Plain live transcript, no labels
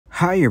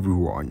Hi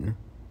everyone,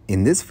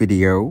 in this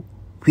video,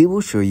 we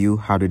will show you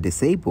how to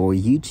disable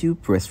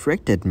YouTube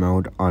restricted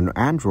mode on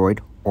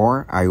Android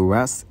or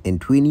iOS in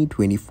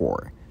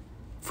 2024.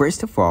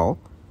 First of all,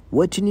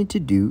 what you need to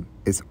do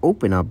is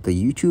open up the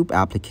YouTube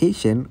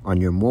application on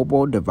your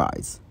mobile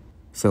device.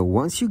 So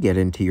once you get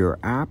into your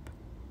app,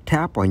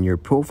 tap on your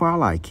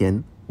profile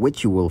icon,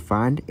 which you will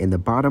find in the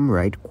bottom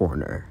right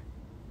corner.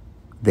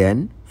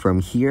 Then,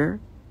 from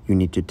here, you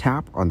need to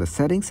tap on the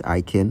settings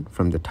icon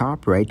from the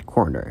top right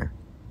corner.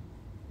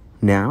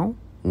 Now,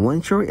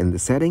 once you're in the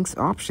settings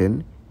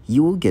option,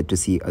 you will get to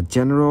see a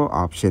general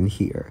option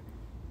here.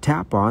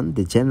 Tap on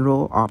the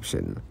general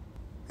option.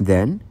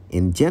 Then,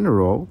 in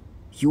general,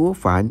 you will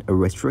find a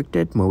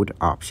restricted mode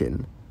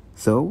option.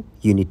 So,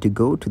 you need to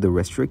go to the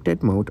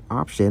restricted mode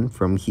option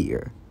from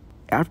here.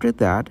 After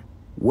that,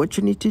 what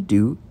you need to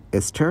do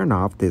is turn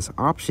off this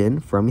option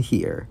from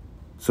here.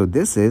 So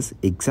this is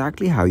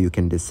exactly how you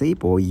can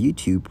disable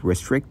YouTube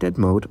restricted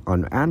mode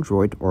on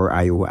Android or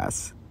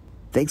iOS.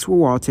 Thanks for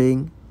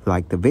watching.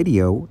 Like the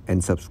video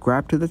and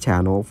subscribe to the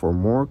channel for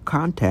more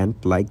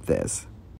content like this.